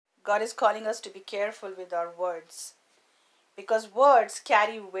God is calling us to be careful with our words. Because words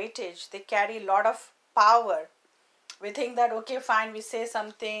carry weightage. They carry a lot of power. We think that, okay, fine, we say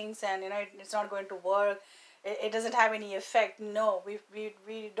some things and, it's not going to work. It doesn't have any effect. No, we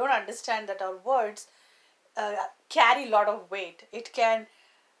don't understand that our words carry a lot of weight. It can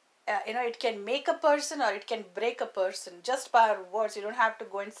it can make a person or it can break a person just by our words. You don't have to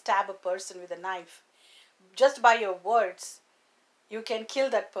go and stab a person with a knife. Just by your words you can kill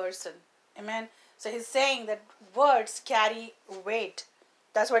that person. Amen. So he's saying that words carry weight.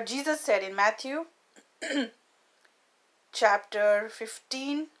 That's what Jesus said in Matthew chapter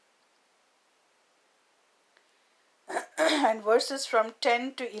 15 and verses from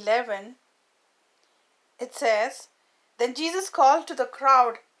 10 to 11. It says, "Then Jesus called to the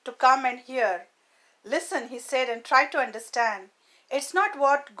crowd to come and hear. 'Listen,' he said, 'and try to understand. It's not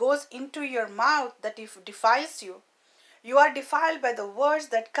what goes into your mouth that defiles you. You are defiled by the words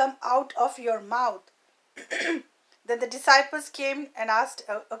that come out of your mouth.'" Then the disciples came and asked,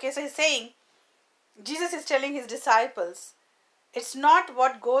 okay, so he's saying, Jesus is telling his disciples, it's not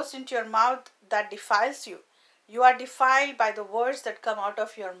what goes into your mouth that defiles you. You are defiled by the words that come out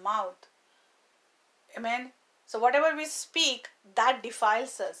of your mouth. Amen. So whatever we speak, that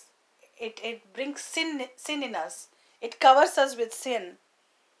defiles us. It brings sin in us. It covers us with sin.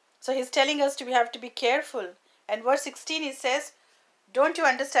 So he's telling us we have to be careful. And verse 16 he says, don't you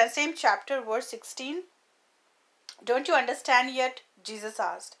understand? Same chapter, verse 16. Don't you understand yet? Jesus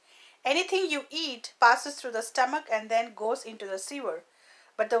asked. Anything you eat passes through the stomach and then goes into the sewer.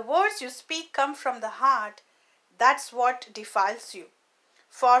 But the words you speak come from the heart. That's what defiles you.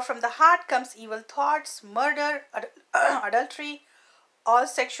 For from the heart comes evil thoughts, murder, adultery, all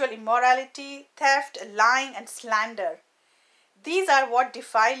sexual immorality, theft, lying, and slander. These are what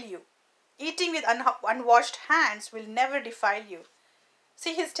defile you. Eating with unwashed hands will never defile you.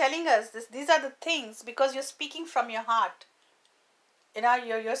 See, he's telling us this. These are the things because you're speaking from your heart.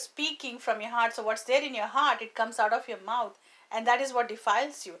 You're speaking from your heart. So what's there in your heart, it comes out of your mouth. And that is what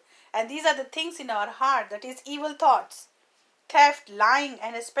defiles you. And these are the things in our heart, that is evil thoughts, theft, lying,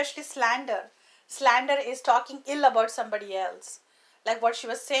 and especially slander. Slander is talking ill about somebody else. Like what she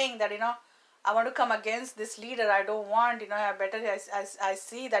was saying that, I want to come against this leader. I don't want, I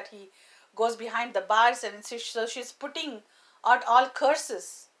see that he goes behind the bars. And so she's putting out all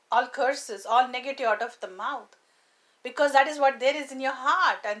curses, all negative out of the mouth. Because that is what there is in your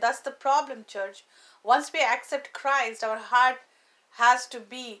heart. And that's the problem, church. Once we accept Christ, our heart has to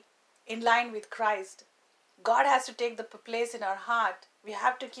be in line with Christ. God has to take the place in our heart. We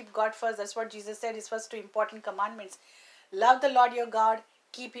have to keep God first. That's what Jesus said, his first two important commandments. Love the Lord your God,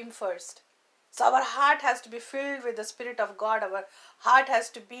 keep him first. So our heart has to be filled with the Spirit of God. Our heart has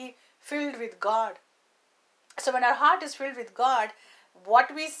to be filled with God. So when our heart is filled with God,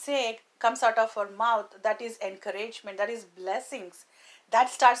 what we say comes out of our mouth. That is encouragement, that is blessings. That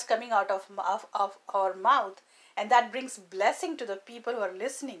starts coming out of our mouth. And that brings blessing to the people who are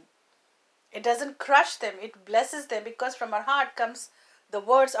listening. It doesn't crush them, it blesses them, because from our heart comes the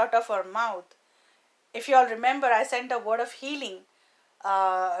words out of our mouth. If you all remember, I sent a word of healing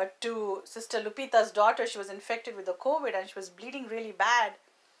to Sister Lupita's daughter. She was infected with the COVID and she was bleeding really bad.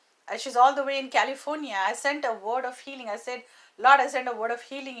 And she's all the way in California. I sent a word of healing. I said, Lord, I sent a word of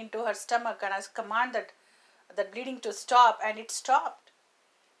healing into her stomach and I command that bleeding to stop, and it stopped.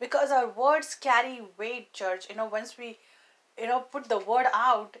 Because our words carry weight, church. Once we put the word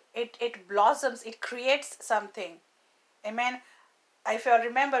out, it blossoms, it creates something. Amen. If you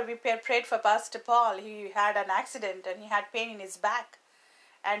remember, we prayed for Pastor Paul. He had an accident and he had pain in his back.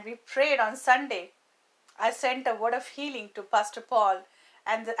 And we prayed on Sunday. I sent a word of healing to Pastor Paul.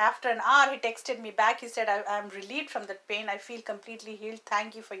 And after an hour, he texted me back. He said, I'm relieved from that pain. I feel completely healed.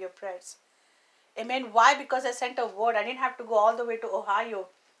 Thank you for your prayers. Amen. Why? Because I sent a word. I didn't have to go all the way to Ohio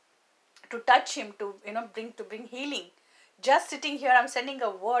to touch him, to bring healing. Just sitting here, I'm sending a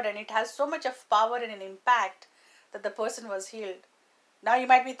word, and it has so much of power and an impact that the person was healed. Now you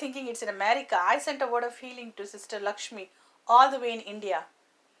might be thinking it's in America. I sent a word of healing to Sister Lakshmi all the way in India.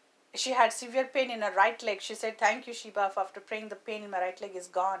 She had severe pain in her right leg. She said, thank you, Shiba, after praying, the pain in my right leg is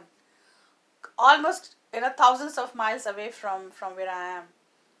gone. Almost thousands of miles away from where I am.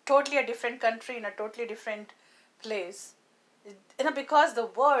 Totally a different country, in a totally different place. Because the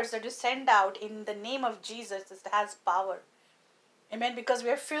words that you send out in the name of Jesus, it has power. Amen. Because we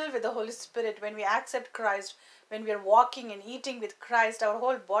are filled with the Holy Spirit. When we accept Christ, when we are walking and eating with Christ, our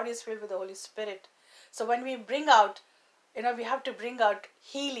whole body is filled with the Holy Spirit. So when we bring out, we have to bring out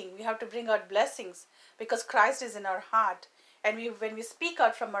healing. We have to bring out blessings because Christ is in our heart. And when we speak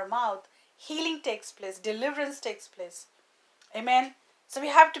out from our mouth, healing takes place, deliverance takes place. Amen. So we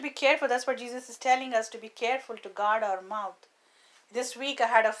have to be careful. That's what Jesus is telling us, to be careful, to guard our mouth. This week I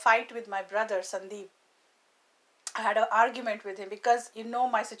had a fight with my brother Sandeep. I had an argument with him because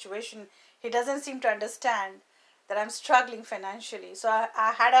my situation. He doesn't seem to understand that I'm struggling financially. So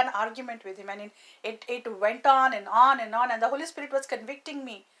I had an argument with him, and it went on and on and on. And the Holy Spirit was convicting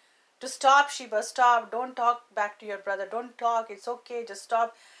me to stop, Sheba, stop. Don't talk back to your brother. Don't talk. It's okay. Just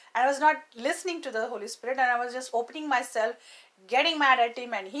stop. And I was not listening to the Holy Spirit, and I was just opening myself, getting mad at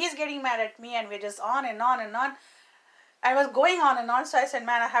him, and he's getting mad at me, and we're just on and on and on. I was going on and on, so I said,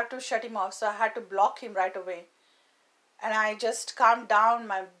 man, I have to shut him off. So I had to block him right away. And I just calmed down.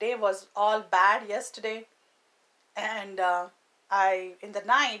 My day was all bad yesterday. And in the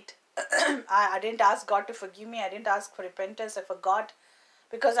night, I didn't ask God to forgive me. I didn't ask for repentance. I forgot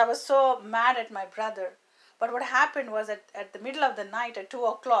because I was so mad at my brother. But what happened was at the middle of the night at 2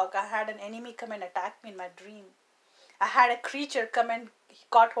 o'clock, I had an enemy come and attack me in my dream. I had a creature come and he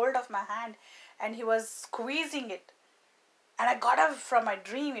got hold of my hand and he was squeezing it. And I got up from my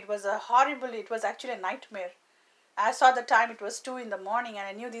dream. It was it was actually a nightmare. I saw the time, it was 2 in the morning, and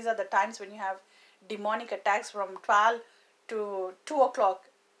I knew these are the times when you have demonic attacks from 12 to 2 o'clock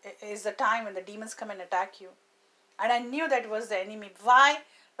is the time when the demons come and attack you. And I knew that was the enemy. Why?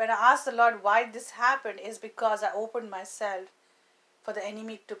 When I asked the Lord why this happened, is because I opened myself for the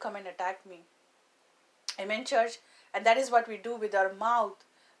enemy to come and attack me. Amen, church? And that is what we do with our mouth,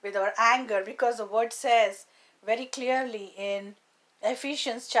 with our anger, because the word says very clearly in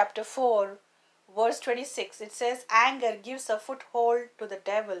Ephesians chapter 4, verse 26, it says, anger gives a foothold to the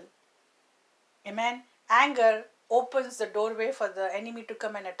devil. Amen. Anger opens the doorway for the enemy to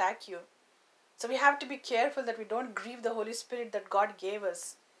come and attack you. So we have to be careful that we don't grieve the Holy Spirit that God gave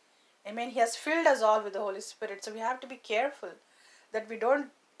us. Amen. He has filled us all with the Holy Spirit. So we have to be careful that we don't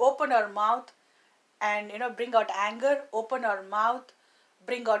open our mouth and bring out anger, open our mouth,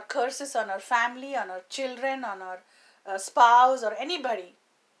 bring out curses on our family, on our children, on our spouse or anybody.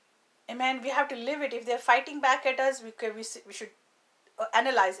 Amen. We have to live it. If they're fighting back at us, we should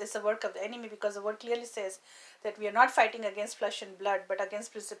analyze it's the work of the enemy, because the word clearly says that we are not fighting against flesh and blood, but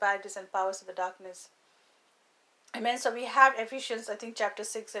against principalities and powers of the darkness. Amen. So we have Ephesians, I think, chapter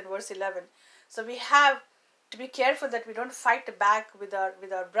 6 and verse 11. So we have to be careful that we don't fight back with our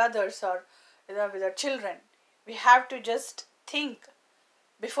brothers or with our children. We have to just think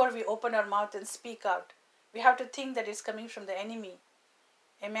before we open our mouth and speak out. We have to think that it's coming from the enemy.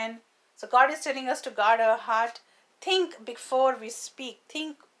 Amen. So God is telling us to guard our heart. Think before we speak.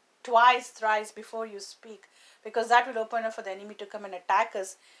 Think twice, thrice before you speak, because that will open up for the enemy to come and attack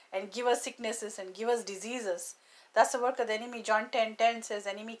us and give us sicknesses and give us diseases. That's the work of the enemy. John 10:10 says,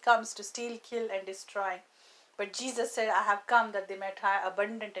 enemy comes to steal, kill, and destroy. But Jesus said, I have come that they might have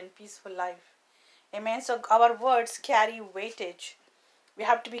abundant and peaceful life. Amen. So our words carry weightage. We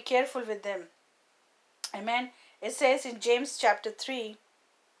have to be careful with them. Amen. It says in James chapter 3,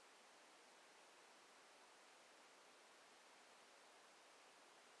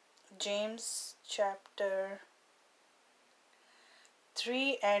 James chapter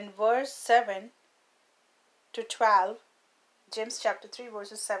 3 and verse 7 to 12. James chapter 3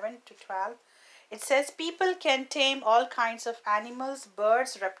 verses 7 to 12. It says, people can tame all kinds of animals,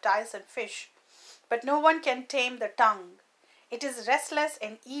 birds, reptiles, and fish, but no one can tame the tongue. It is restless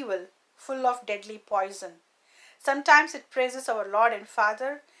and evil, full of deadly poison. Sometimes it praises our Lord and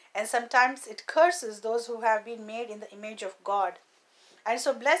Father, and sometimes it curses those who have been made in the image of God. And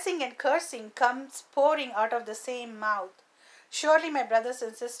so blessing and cursing comes pouring out of the same mouth. Surely, my brothers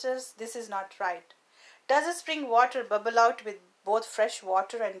and sisters, this is not right. Does a spring water bubble out with both fresh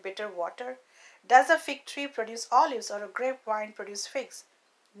water and bitter water? Does a fig tree produce olives or a grapevine produce figs?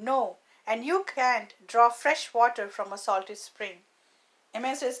 No, and you can't draw fresh water from a salty spring.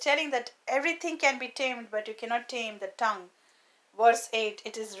 Amen. So it's telling that everything can be tamed, but you cannot tame the tongue. Verse 8,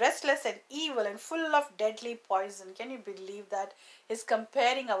 it is restless and evil and full of deadly poison. Can you believe that? He's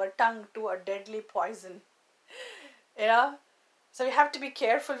comparing our tongue to a deadly poison. So we have to be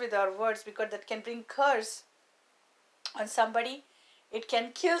careful with our words, because that can bring curse on somebody. It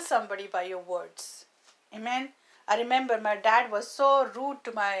can kill somebody by your words. Amen. I remember my dad was so rude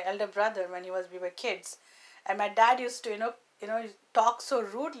to my elder brother when we were kids. And my dad used to, talk so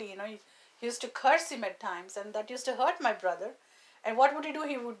rudely, he used to curse him at times, and that used to hurt my brother. And what would he do?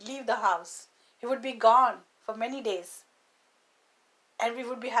 He would leave the house. He would be gone for many days. And we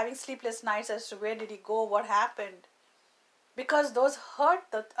would be having sleepless nights as to where did he go, what happened. Because those hurt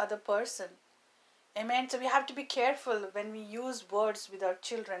the other person. Amen. So we have to be careful when we use words with our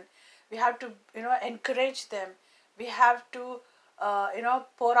children. We have to, encourage them. We have to,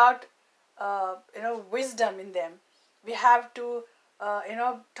 pour out, wisdom in them. We have to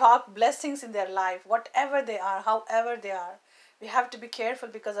talk blessings in their life, whatever they are, however they are. We have to be careful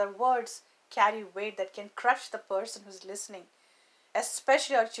because our words carry weight that can crush the person who's listening,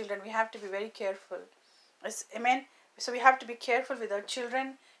 especially our children. We have to be very careful. Amen. So we have to be careful with our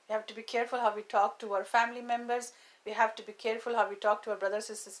children. We have to be careful how we talk to our family members. We have to be careful how we talk to our brothers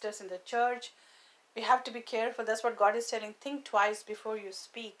and sisters in the church. We have to be careful. That's what God is telling. Think twice before you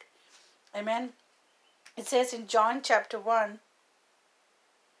speak. Amen. It says in John chapter 1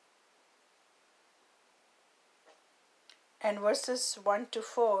 and verses 1 to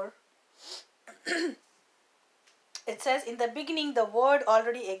 4, it says, in the beginning the Word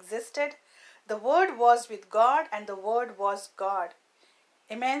already existed. The Word was with God and the Word was God.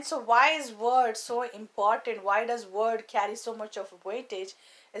 Amen. So why is Word so important? Why does Word carry so much of weightage?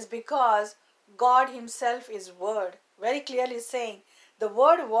 Is because God Himself is Word. Very clearly saying, the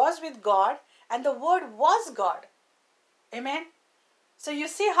Word was with God and the Word was God. Amen. So you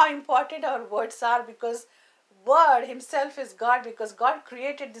see how important our words are, because Word Himself is God, because God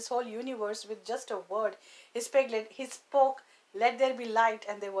created this whole universe with just a word. He spoke, let there be light,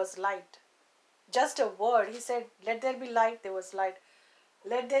 and there was light. Just a word. He said, let there be light, there was light.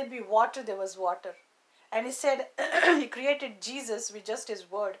 Let there be water, there was water. And He said, He created Jesus with just His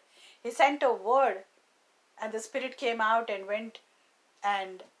word. He sent a word, and the Spirit came out and went,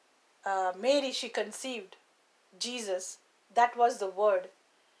 and Mary, she conceived Jesus. That was the word.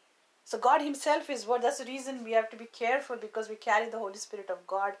 So God Himself is Word. That's the reason we have to be careful, because we carry the Holy Spirit of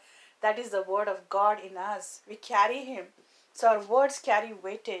God. That is the Word of God in us. We carry Him. So our words carry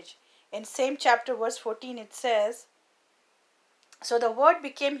weightage. In same chapter verse 14 it says, so the Word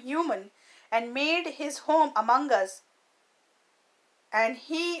became human and made His home among us. And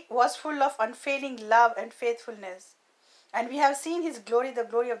He was full of unfailing love and faithfulness. And we have seen His glory, the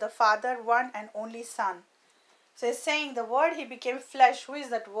glory of the Father, one and only Son. So He's saying the Word, He became flesh. Who is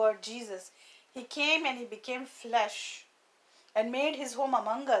that Word? Jesus. He came and He became flesh and made His home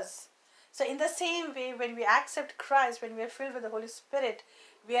among us. So in the same way, when we accept Christ, when we are filled with the Holy Spirit,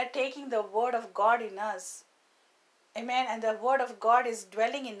 we are taking the Word of God in us. Amen. And the Word of God is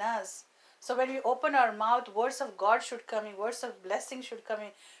dwelling in us. So when we open our mouth, words of God should come in, words of blessing should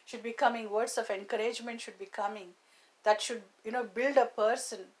be coming, words of encouragement should be coming. That should, build a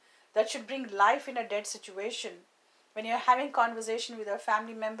person. That should bring life in a dead situation. When you're having conversation with our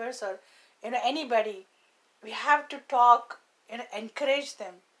family members or anybody, we have to talk, encourage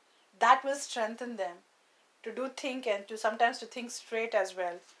them. That will strengthen them to do think and to sometimes to think straight as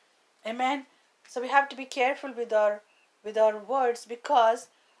well. Amen. So we have to be careful with our words, because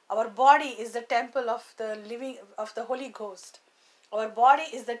our body is the temple of the Holy Ghost. Our body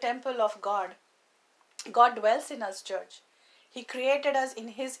is the temple of God. God dwells in us, church. He created us in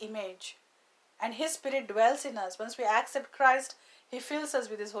His image, and His Spirit dwells in us. Once we accept Christ, He fills us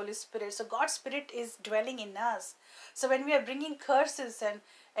with His Holy Spirit. So God's Spirit is dwelling in us. So when we are bringing curses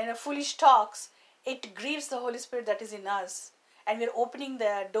and foolish talks, it grieves the Holy Spirit that is in us. And we are opening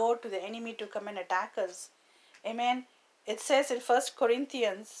the door to the enemy to come and attack us. Amen. It says in 1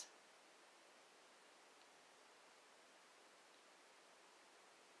 Corinthians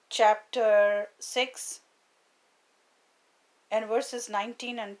chapter 6 and verses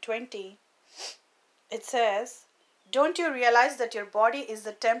 19 and 20, it says, don't you realize that your body is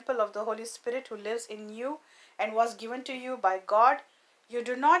the temple of the Holy Spirit who lives in you and was given to you by God? You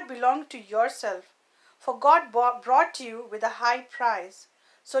do not belong to yourself, for God brought you with a high price.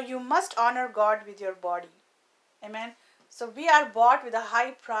 So you must honor God with your body. Amen. So we are bought with a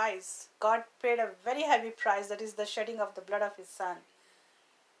high price. God paid a very heavy price, that is the shedding of the blood of His Son.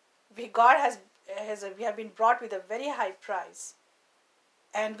 We have been brought with a very high price,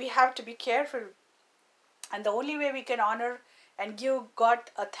 and we have to be careful. And the only way we can honor and give God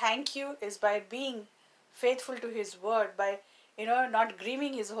a thank you is by being faithful to His word, by not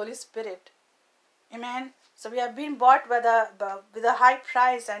grieving His Holy Spirit. Amen. So we have been bought with a high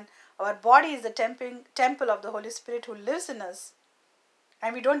price, and our body is the temple of the Holy Spirit who lives in us.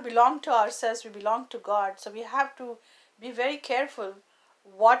 And we don't belong to ourselves, we belong to God. So we have to be very careful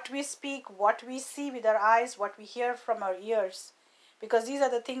what we speak, what we see with our eyes, what we hear from our ears, because these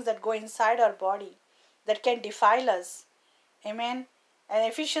are the things that go inside our body that can defile us. Amen.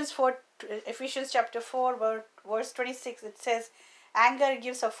 And Ephesians chapter 4 verse 26, it says, anger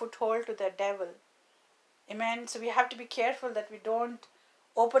gives a foothold to the devil. Amen. So we have to be careful that we don't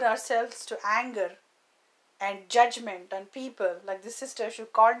open ourselves to anger and judgment on people. Like this sister, she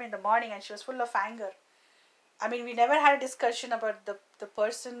called me in the morning and she was full of anger. I mean, we never had a discussion about the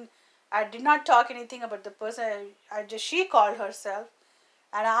person. I did not talk anything about the person. She called herself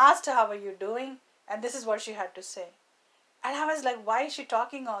and I asked her, how are you doing? And this is what she had to say. And I was like, why is she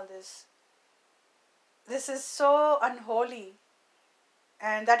talking all this? This is so unholy.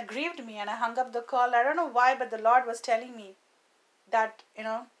 And that grieved me, and I hung up the call. I don't know why, but the Lord was telling me that,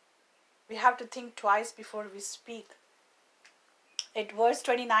 we have to think twice before we speak. At verse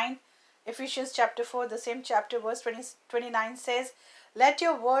 29, Ephesians chapter 4, the same chapter, verse 29 says, let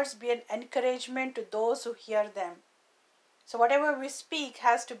your words be an encouragement to those who hear them. So whatever we speak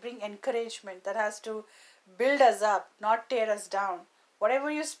has to bring encouragement, that has to build us up, not tear us down.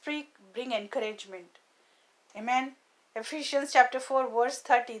 Whatever you speak, bring encouragement. Amen. Ephesians chapter 4, verse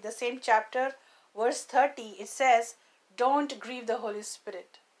 30, the same chapter, verse 30, it says, don't grieve the Holy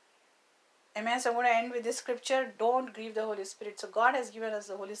Spirit. Amen. So I'm going to end with this scripture. Don't grieve the Holy Spirit. So God has given us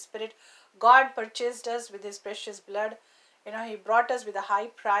the Holy Spirit. God purchased us with His precious blood. He brought us with a high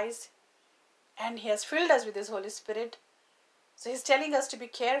price, and He has filled us with His Holy Spirit. So He's telling us to be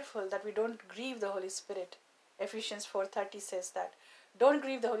careful that we don't grieve the Holy Spirit. Ephesians 4:30 says that. Don't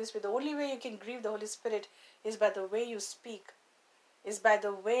grieve the Holy Spirit. The only way you can grieve the Holy Spirit is by the way you speak, is by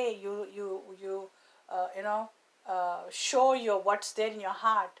the way you show your what's there in your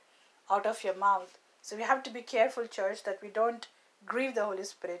heart out of your mouth. So we have to be careful, church, that we don't grieve the Holy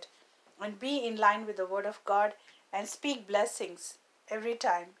Spirit, and be in line with the Word of God and speak blessings every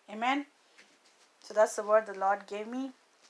time. Amen. So that's the word the Lord gave me.